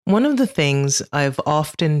One of the things I've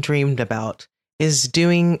often dreamed about is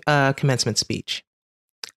doing a commencement speech.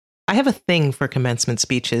 I have a thing for commencement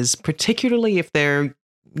speeches, particularly if they're,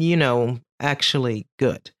 actually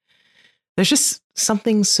good. There's just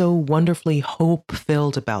something so wonderfully hope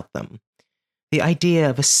filled about them. The idea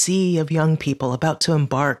of a sea of young people about to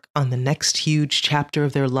embark on the next huge chapter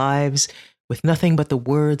of their lives with nothing but the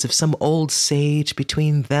words of some old sage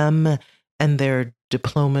between them and their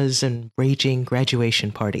diplomas and raging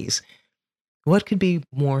graduation parties. What could be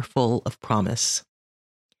more full of promise?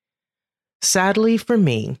 Sadly for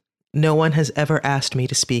me, no one has ever asked me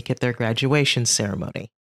to speak at their graduation ceremony.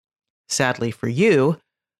 Sadly for you,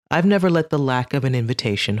 I've never let the lack of an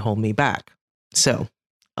invitation hold me back. So,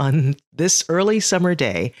 on this early summer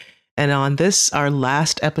day, and on this, our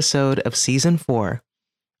last episode of season 4,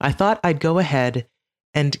 I thought I'd go ahead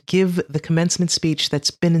and give the commencement speech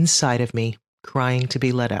that's been inside of me, crying to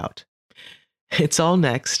be let out. It's all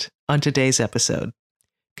next on today's episode.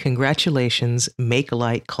 Congratulations, Make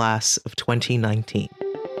Light Class of 2019.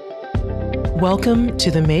 Welcome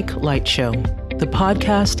to the Make Light Show, the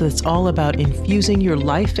podcast that's all about infusing your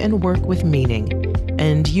life and work with meaning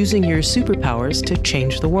and using your superpowers to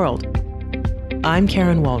change the world. I'm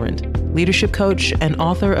Karen Walrand, leadership coach and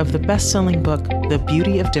author of the best-selling book, The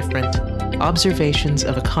Beauty of Different: Observations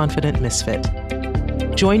of a Confident Misfit.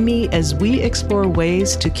 Join me as we explore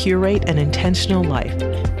ways to curate an intentional life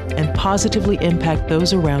and positively impact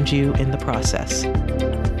those around you in the process.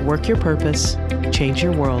 Work your purpose, change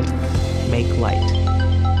your world, make light.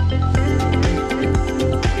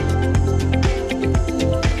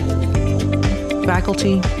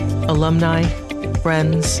 Faculty, alumni,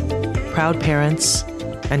 friends, proud parents,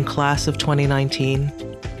 and class of 2019,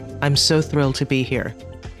 I'm so thrilled to be here.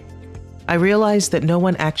 I realize that no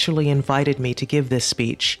one actually invited me to give this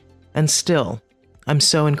speech, and still, I'm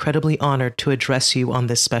so incredibly honored to address you on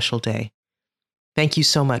this special day. Thank you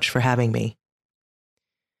so much for having me.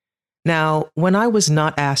 Now, when I was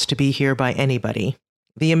not asked to be here by anybody,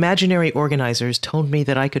 the imaginary organizers told me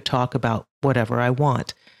that I could talk about whatever I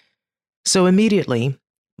want. So immediately,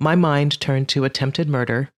 my mind turned to attempted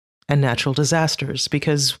murder and natural disasters,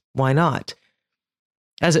 because why not?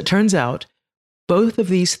 As it turns out, both of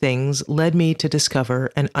these things led me to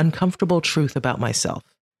discover an uncomfortable truth about myself.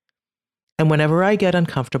 And whenever I get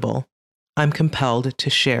uncomfortable, I'm compelled to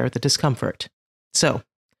share the discomfort. So,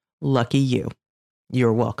 lucky you.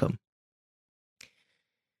 You're welcome.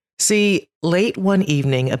 See, late one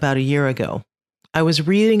evening about a year ago, I was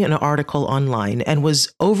reading an article online and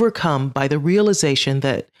was overcome by the realization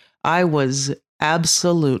that I was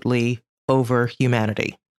absolutely over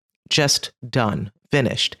humanity. Just done,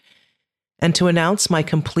 finished. And to announce my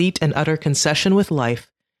complete and utter concession with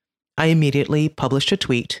life, I immediately published a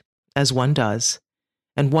tweet, as one does,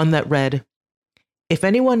 and one that read, "If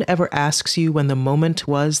anyone ever asks you when the moment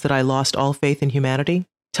was that I lost all faith in humanity,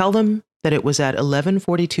 tell them that it was at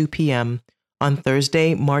 11:42 p.m. on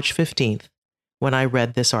Thursday, March 15th, when I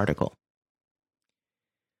read this article."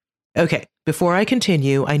 Okay, before I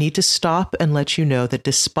continue, I need to stop and let you know that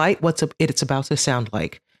despite what it's about to sound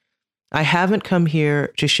like, I haven't come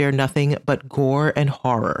here to share nothing but gore and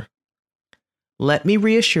horror. Let me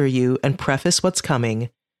reassure you and preface what's coming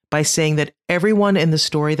by saying that everyone in the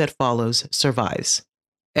story that follows survives.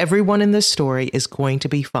 Everyone in this story is going to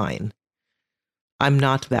be fine. I'm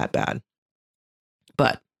not that bad.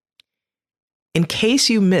 But in case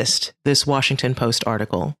you missed this Washington Post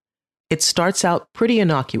article, it starts out pretty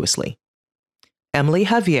innocuously. Emily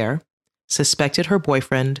Javier suspected her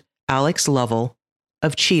boyfriend, Alex Lovell,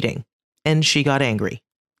 of cheating, and she got angry.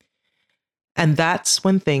 And that's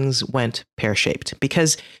when things went pear-shaped,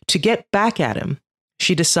 because to get back at him,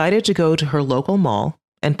 she decided to go to her local mall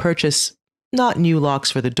and purchase not new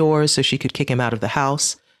locks for the doors so she could kick him out of the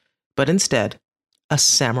house, but instead, a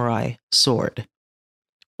samurai sword.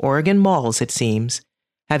 Oregon malls, it seems,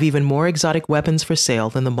 have even more exotic weapons for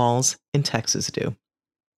sale than the malls in Texas do.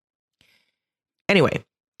 Anyway,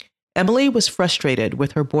 Emily was frustrated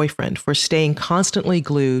with her boyfriend for staying constantly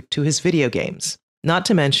glued to his video games, not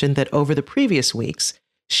to mention that over the previous weeks,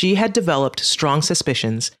 she had developed strong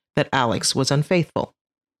suspicions that Alex was unfaithful.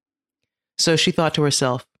 So she thought to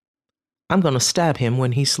herself, I'm going to stab him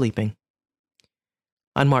when he's sleeping.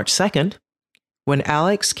 On March 2nd, when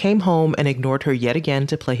Alex came home and ignored her yet again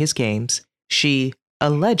to play his games, she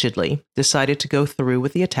allegedly decided to go through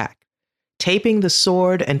with the attack, taping the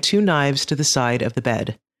sword and 2 knives to the side of the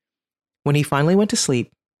bed. When he finally went to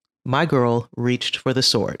sleep, my girl reached for the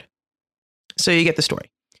sword. So you get the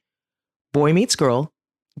story. Boy meets girl,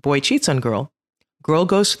 boy cheats on girl, girl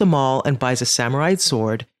goes to the mall and buys a samurai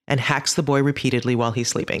sword and hacks the boy repeatedly while he's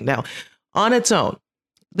sleeping. Now, on its own,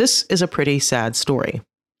 this is a pretty sad story.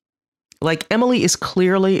 Like, Emily is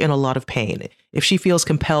clearly in a lot of pain if she feels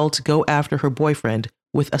compelled to go after her boyfriend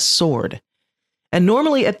with a sword. And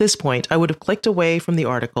normally at this point, I would have clicked away from the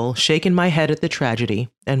article, shaken my head at the tragedy,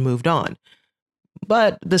 and moved on.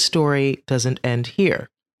 But the story doesn't end here.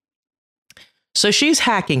 So she's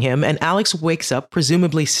hacking him, and Alex wakes up,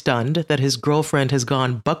 presumably stunned that his girlfriend has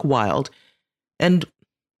gone buck wild. And,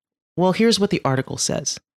 well, here's what the article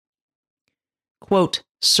says. Quote,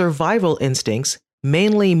 survival instincts,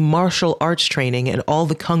 mainly martial arts training and all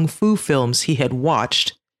the kung fu films he had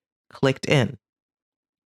watched, clicked in.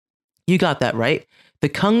 You got that right. The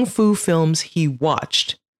kung fu films he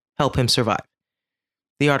watched help him survive.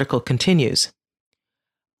 The article continues.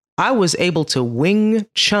 I was able to Wing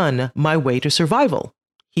Chun my way to survival,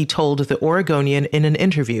 he told the Oregonian in an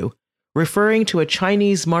interview, referring to a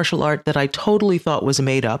Chinese martial art that I totally thought was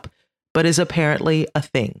made up, but is apparently a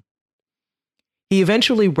thing. He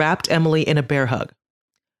eventually wrapped Emily in a bear hug.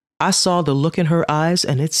 I saw the look in her eyes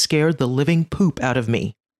and it scared the living poop out of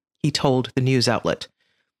me, he told the news outlet.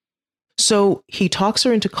 So he talks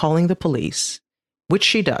her into calling the police, which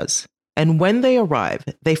she does. And when they arrive,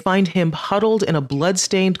 they find him huddled in a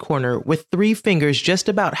blood-stained corner with 3 fingers just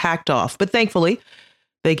about hacked off. But thankfully,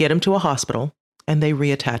 they get him to a hospital and they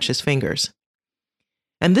reattach his fingers.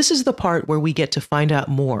 And this is the part where we get to find out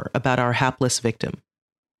more about our hapless victim.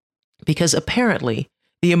 Because apparently,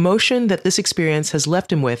 the emotion that this experience has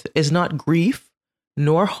left him with is not grief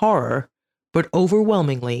nor horror, but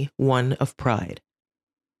overwhelmingly one of pride.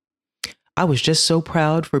 I was just so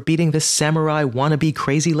proud for beating this samurai wannabe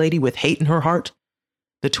crazy lady with hate in her heart,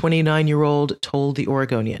 the 29-year-old told the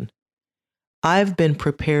Oregonian. I've been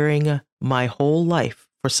preparing my whole life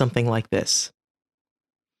for something like this.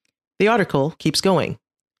 The article keeps going.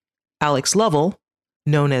 Alex Lovell,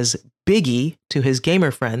 known as Biggie to his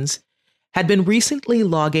gamer friends, had been recently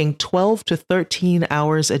logging 12 to 13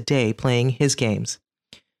 hours a day playing his games.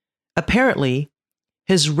 Apparently,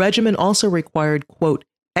 his regimen also required, quote,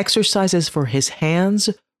 exercises for his hands,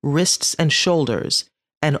 wrists, and shoulders,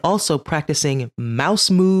 and also practicing mouse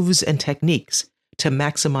moves and techniques to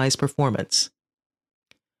maximize performance.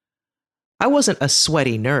 I wasn't a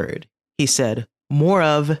sweaty nerd, he said, more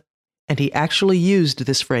of, and he actually used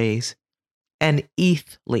this phrase, an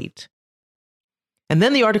athlete. And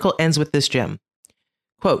then the article ends with this gem.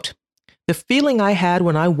 Quote, the feeling I had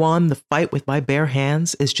when I won the fight with my bare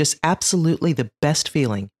hands is just absolutely the best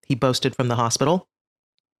feeling, he boasted from the hospital.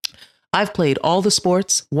 I've played all the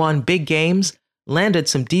sports, won big games, landed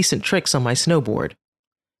some decent tricks on my snowboard.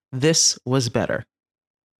 This was better.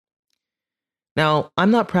 Now,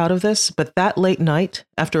 I'm not proud of this, but that late night,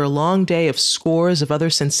 after a long day of scores of other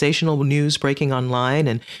sensational news breaking online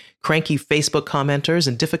and cranky Facebook commenters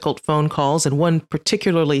and difficult phone calls and one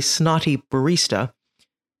particularly snotty barista,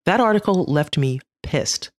 that article left me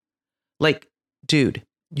pissed. Like, dude,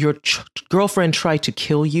 your girlfriend tried to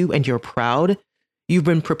kill you and you're proud? You've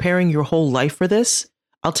been preparing your whole life for this?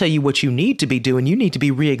 I'll tell you what you need to be doing. You need to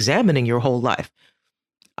be re-examining your whole life.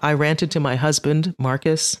 I ranted to my husband,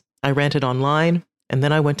 Marcus. I ranted online, and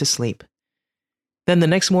then I went to sleep. Then the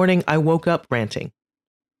next morning, I woke up ranting.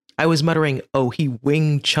 I was muttering, oh, he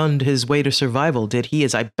Wing Chunned his way to survival, did he,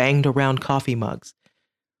 as I banged around coffee mugs.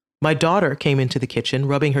 My daughter came into the kitchen,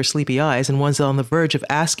 rubbing her sleepy eyes, and was on the verge of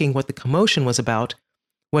asking what the commotion was about,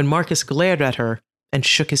 when Marcus glared at her and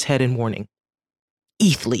shook his head in warning.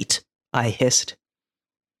 Athlete, I hissed.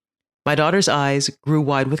 My daughter's eyes grew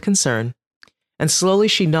wide with concern, and slowly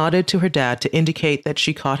she nodded to her dad to indicate that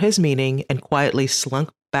she caught his meaning and quietly slunk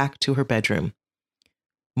back to her bedroom.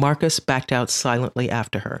 Marcus backed out silently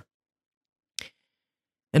after her.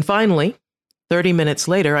 And finally, 30 minutes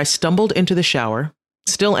later, I stumbled into the shower,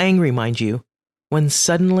 still angry, mind you, when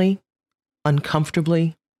suddenly,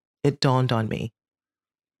 uncomfortably, it dawned on me.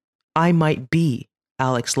 I might be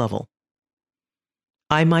Alex Lovell.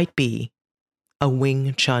 I might be a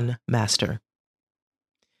Wing Chun master.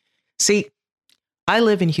 See, I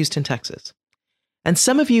live in Houston, Texas, and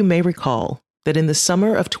some of you may recall that in the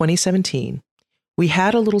summer of 2017, we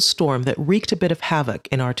had a little storm that wreaked a bit of havoc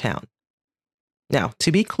in our town. Now,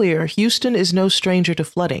 to be clear, Houston is no stranger to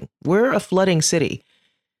flooding. We're a flooding city.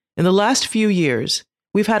 In the last few years,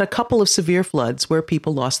 we've had a couple of severe floods where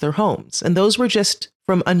people lost their homes, and those were just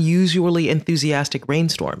from unusually enthusiastic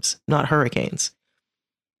rainstorms, not hurricanes.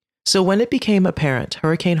 So when it became apparent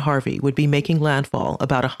Hurricane Harvey would be making landfall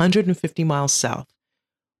about 150 miles south,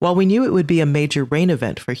 while we knew it would be a major rain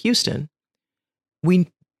event for Houston,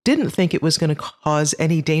 we didn't think it was going to cause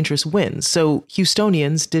any dangerous winds, so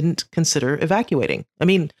Houstonians didn't consider evacuating. I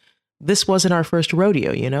mean, this wasn't our first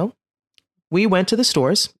rodeo, you know? We went to the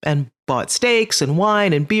stores and bought steaks and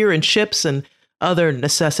wine and beer and chips and other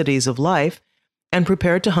necessities of life, and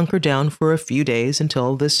prepared to hunker down for a few days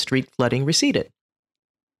until the street flooding receded.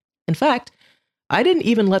 In fact, I didn't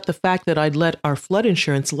even let the fact that I'd let our flood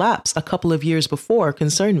insurance lapse a couple of years before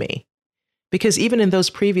concern me, because even in those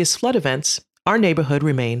previous flood events, our neighborhood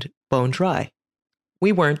remained bone dry.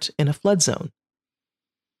 We weren't in a flood zone.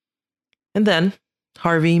 And then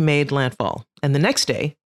Harvey made landfall, and the next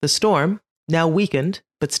day, the storm, now weakened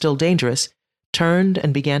but still dangerous, turned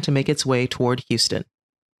and began to make its way toward Houston.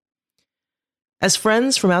 As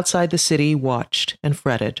friends from outside the city watched and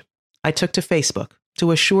fretted, I took to Facebook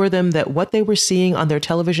to assure them that what they were seeing on their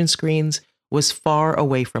television screens was far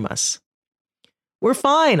away from us. "We're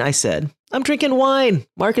fine," I said. "I'm drinking wine.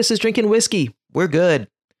 Marcus is drinking whiskey. We're good."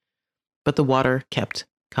 But the water kept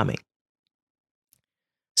coming.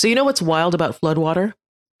 So you know what's wild about floodwater?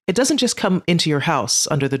 It doesn't just come into your house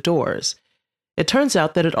under the doors. It turns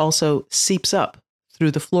out that it also seeps up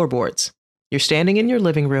through the floorboards. You're standing in your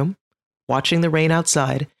living room, watching the rain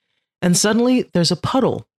outside, and suddenly there's a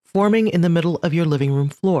puddle forming in the middle of your living room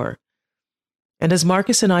floor. And as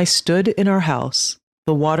Marcus and I stood in our house,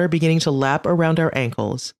 the water beginning to lap around our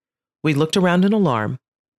ankles, we looked around in alarm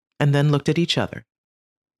and then looked at each other.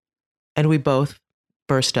 And we both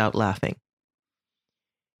burst out laughing.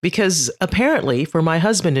 Because apparently, for my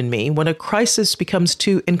husband and me, when a crisis becomes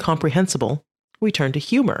too incomprehensible, we turn to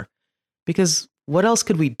humor. Because what else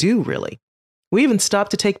could we do, really? We even stopped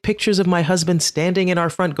to take pictures of my husband standing in our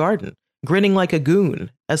front garden, grinning like a goon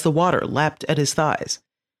as the water lapped at his thighs.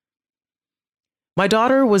 My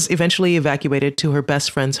daughter was eventually evacuated to her best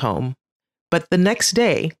friend's home, but the next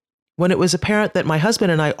day, when it was apparent that my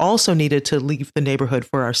husband and I also needed to leave the neighborhood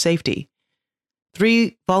for our safety,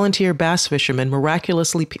 3 volunteer bass fishermen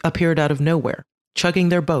miraculously appeared out of nowhere, chugging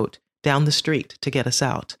their boat down the street to get us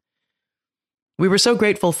out. We were so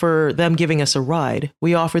grateful for them giving us a ride,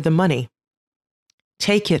 we offered them money.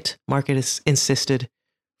 "Take it," Marcus insisted,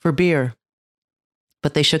 "for beer."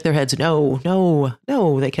 But they shook their heads. "No, no,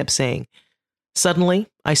 no," they kept saying. Suddenly,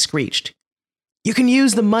 I screeched, "You can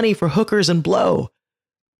use the money for hookers and blow."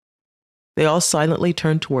 They all silently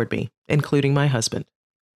turned toward me, including my husband.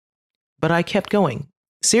 But I kept going.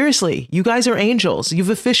 "Seriously, you guys are angels. You've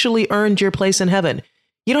officially earned your place in heaven.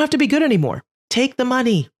 You don't have to be good anymore. Take the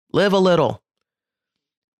money. Live a little."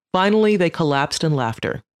 Finally, they collapsed in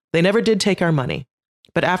laughter. They never did take our money.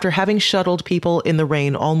 But after having shuttled people in the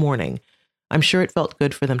rain all morning, I'm sure it felt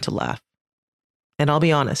good for them to laugh. And I'll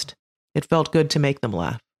be honest, it felt good to make them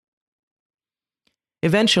laugh.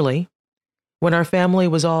 Eventually, when our family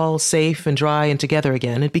was all safe and dry and together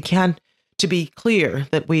again, it began to be clear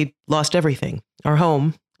that we'd lost everything. Our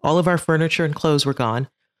home, all of our furniture and clothes were gone,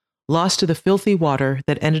 lost to the filthy water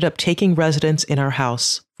that ended up taking residence in our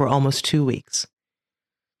house for almost 2 weeks.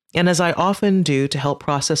 And as I often do to help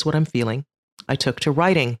process what I'm feeling, I took to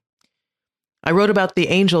writing. I wrote about the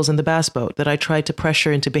angels in the bass boat that I tried to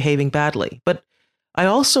pressure into behaving badly, but I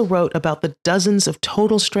also wrote about the dozens of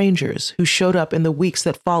total strangers who showed up in the weeks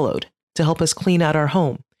that followed to help us clean out our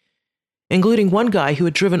home, including one guy who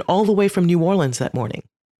had driven all the way from New Orleans that morning.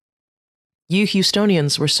 "You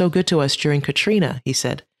Houstonians were so good to us during Katrina," he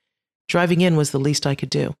said. "Driving in was the least I could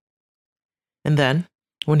do." And then,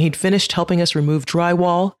 when he'd finished helping us remove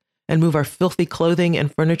drywall and move our filthy clothing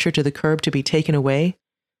and furniture to the curb to be taken away,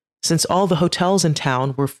 since all the hotels in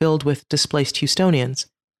town were filled with displaced Houstonians,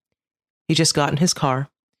 he just got in his car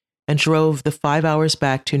and drove the 5 hours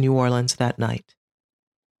back to New Orleans that night.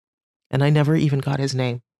 And I never even got his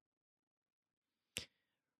name.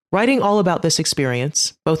 Writing all about this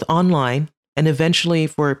experience, both online and eventually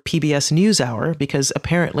for PBS NewsHour, because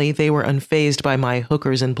apparently they were unfazed by my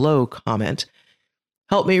hookers and blow comment,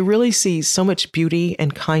 helped me really see so much beauty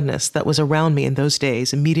and kindness that was around me in those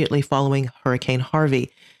days immediately following Hurricane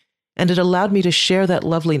Harvey, and it allowed me to share that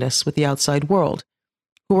loveliness with the outside world,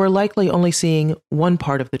 who were likely only seeing one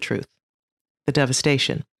part of the truth, the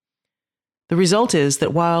devastation. The result is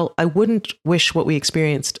that while I wouldn't wish what we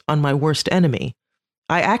experienced on my worst enemy,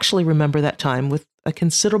 I actually remember that time with a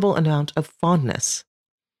considerable amount of fondness.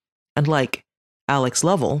 And like Alex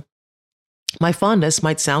Lovell, my fondness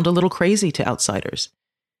might sound a little crazy to outsiders.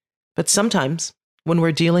 But sometimes, when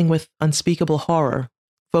we're dealing with unspeakable horror,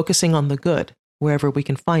 focusing on the good, wherever we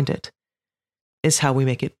can find it, is how we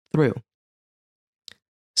make it through.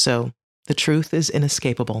 So, the truth is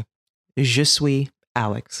inescapable. Je suis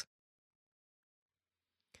Alex.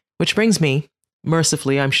 Which brings me,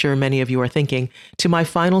 mercifully, I'm sure many of you are thinking, to my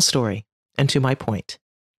final story and to my point.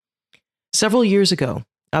 Several years ago,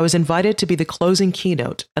 I was invited to be the closing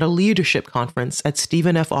keynote at a leadership conference at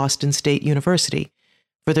Stephen F. Austin State University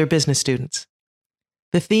for their business students.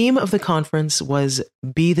 The theme of the conference was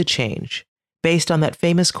Be the Change, based on that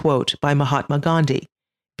famous quote by Mahatma Gandhi,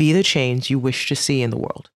 "Be the change you wish to see in the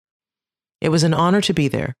world." It was an honor to be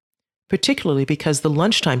there, particularly because the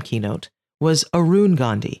lunchtime keynote was Arun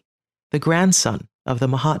Gandhi, the grandson of the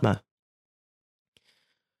Mahatma.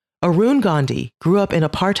 Arun Gandhi grew up in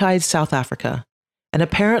apartheid South Africa, and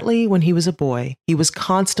apparently when he was a boy, he was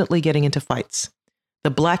constantly getting into fights. The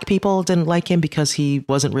black people didn't like him because he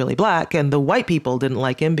wasn't really black, and the white people didn't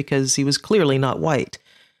like him because he was clearly not white.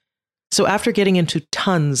 So after getting into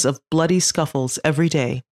tons of bloody scuffles every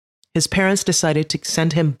day, his parents decided to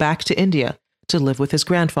send him back to India to live with his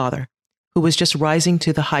grandfather, who was just rising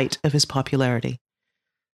to the height of his popularity.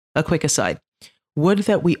 A quick aside. Would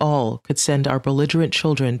that we all could send our belligerent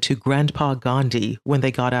children to Grandpa Gandhi when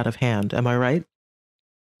they got out of hand, am I right?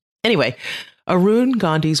 Anyway, Arun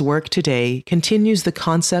Gandhi's work today continues the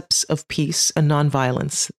concepts of peace and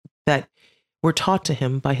nonviolence that were taught to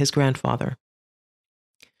him by his grandfather.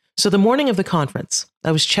 So the morning of the conference,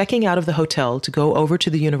 I was checking out of the hotel to go over to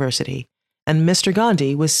the university, and Mr.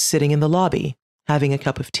 Gandhi was sitting in the lobby, having a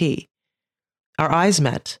cup of tea. Our eyes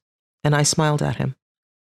met, and I smiled at him.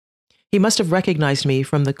 He must have recognized me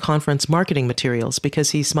from the conference marketing materials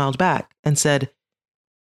because he smiled back and said,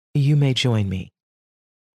 "You may join me."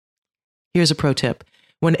 Here's a pro tip.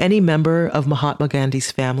 When any member of Mahatma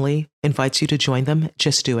Gandhi's family invites you to join them,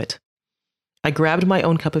 just do it. I grabbed my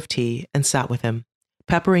own cup of tea and sat with him,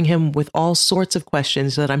 peppering him with all sorts of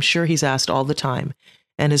questions that I'm sure he's asked all the time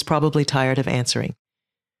and is probably tired of answering.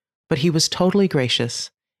 But he was totally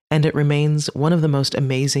gracious, and it remains one of the most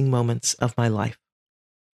amazing moments of my life.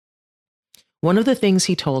 One of the things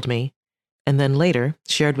he told me, and then later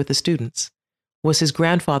shared with the students, was his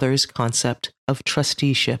grandfather's concept of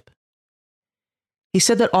trusteeship. He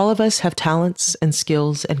said that all of us have talents and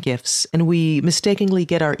skills and gifts, and we mistakenly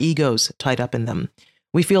get our egos tied up in them.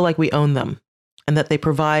 We feel like we own them, and that they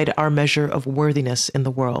provide our measure of worthiness in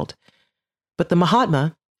the world. But the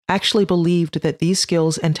Mahatma actually believed that these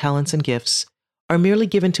skills and talents and gifts are merely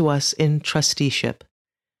given to us in trusteeship,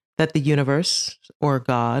 that the universe, or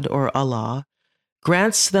God, or Allah,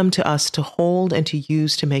 grants them to us to hold and to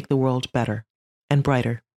use to make the world better and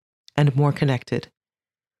brighter and more connected.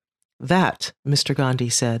 That, Mr. Gandhi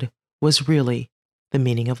said, was really the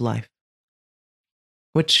meaning of life.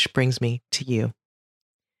 Which brings me to you.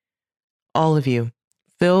 All of you,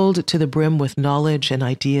 filled to the brim with knowledge and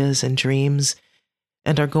ideas and dreams,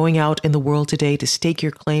 and are going out in the world today to stake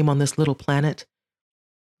your claim on this little planet,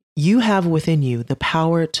 you have within you the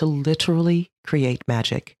power to literally create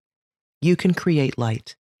magic. You can create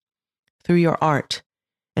light. Through your art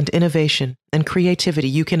and innovation and creativity,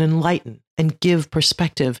 you can enlighten and give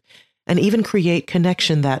perspective and even create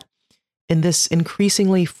connection that, in this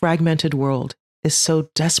increasingly fragmented world, is so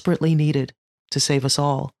desperately needed to save us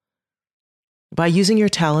all. By using your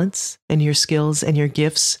talents and your skills and your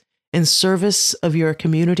gifts in service of your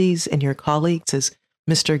communities and your colleagues, as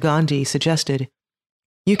Mr. Gandhi suggested,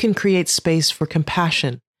 you can create space for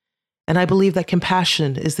compassion. And I believe that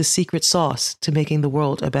compassion is the secret sauce to making the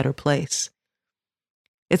world a better place.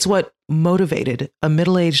 It's what motivated a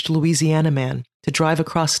middle-aged Louisiana man to drive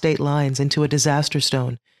across state lines into a disaster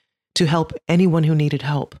zone to help anyone who needed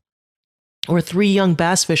help. Or 3 young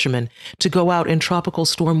bass fishermen to go out in tropical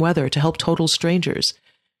storm weather to help total strangers.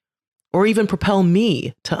 Or even propel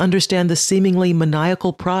me to understand the seemingly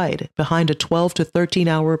maniacal pride behind a 12 to 13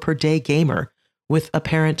 hour per day gamer with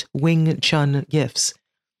apparent Wing Chun gifts.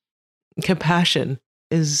 Compassion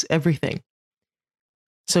is everything.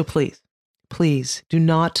 So please, please do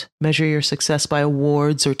not measure your success by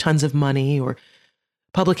awards or tons of money or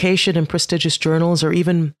publication in prestigious journals or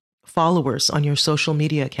even followers on your social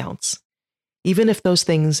media accounts. Even if those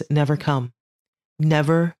things never come,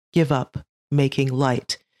 never give up making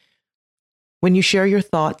light. When you share your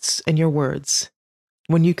thoughts and your words,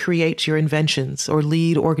 when you create your inventions or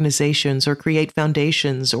lead organizations or create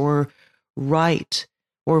foundations or write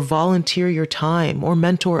or volunteer your time or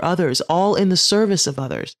mentor others, all in the service of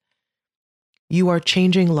others, you are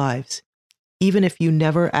changing lives, even if you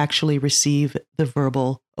never actually receive the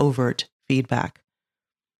verbal, overt feedback.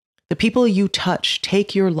 The people you touch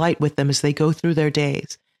take your light with them as they go through their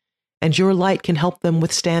days, and your light can help them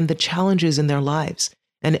withstand the challenges in their lives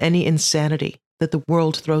and any insanity that the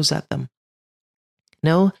world throws at them.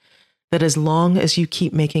 Know that as long as you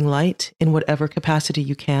keep making light in whatever capacity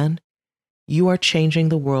you can, you are changing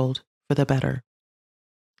the world for the better.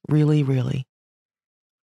 Really, really.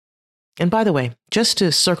 And by the way, just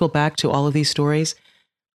to circle back to all of these stories,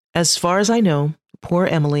 as far as I know, poor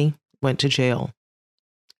Emily went to jail.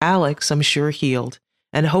 Alex, I'm sure, healed,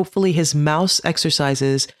 and hopefully his mouse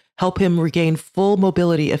exercises help him regain full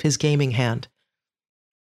mobility of his gaming hand.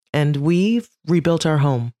 And we've rebuilt our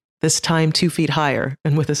home, this time 2 feet higher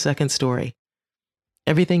and with a second story.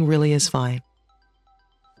 Everything really is fine.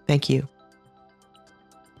 Thank you.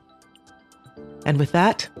 And with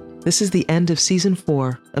that, this is the end of Season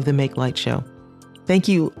 4 of the Make Light Show. Thank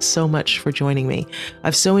you so much for joining me.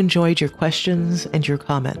 I've so enjoyed your questions and your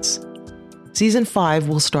comments. Season 5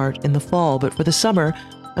 will start in the fall, but for the summer,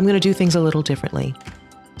 I'm going to do things a little differently.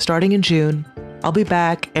 Starting in June, I'll be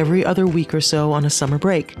back every other week or so on a summer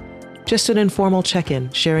break. Just an informal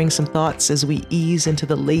check-in, sharing some thoughts as we ease into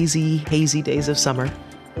the lazy, hazy days of summer,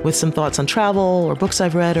 with some thoughts on travel or books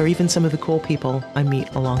I've read or even some of the cool people I meet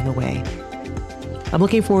along the way. I'm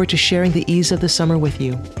looking forward to sharing the ease of the summer with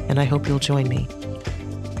you, and I hope you'll join me.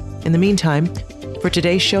 In the meantime, for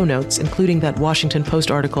today's show notes, including that Washington Post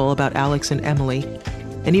article about Alex and Emily,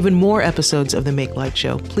 and even more episodes of The Make Light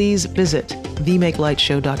Show, please visit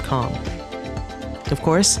themakelightshow.com. Of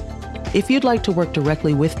course, if you'd like to work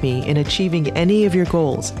directly with me in achieving any of your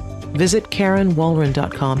goals, visit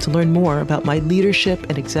KarenWalren.com to learn more about my leadership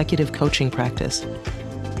and executive coaching practice.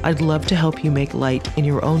 I'd love to help you make light in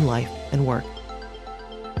your own life and work.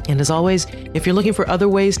 And as always, if you're looking for other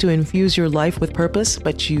ways to infuse your life with purpose,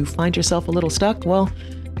 but you find yourself a little stuck, well,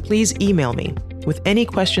 please email me with any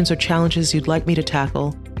questions or challenges you'd like me to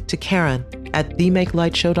tackle to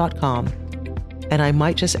Karen@themakelightshow.com, and I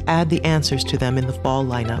might just add the answers to them in the fall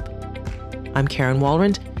lineup. I'm Karen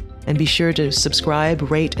Walrond, and be sure to subscribe,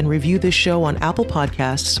 rate, and review this show on Apple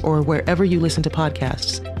Podcasts or wherever you listen to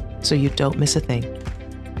podcasts so you don't miss a thing.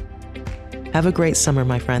 Have a great summer,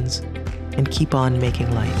 my friends, and keep on making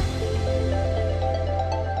light.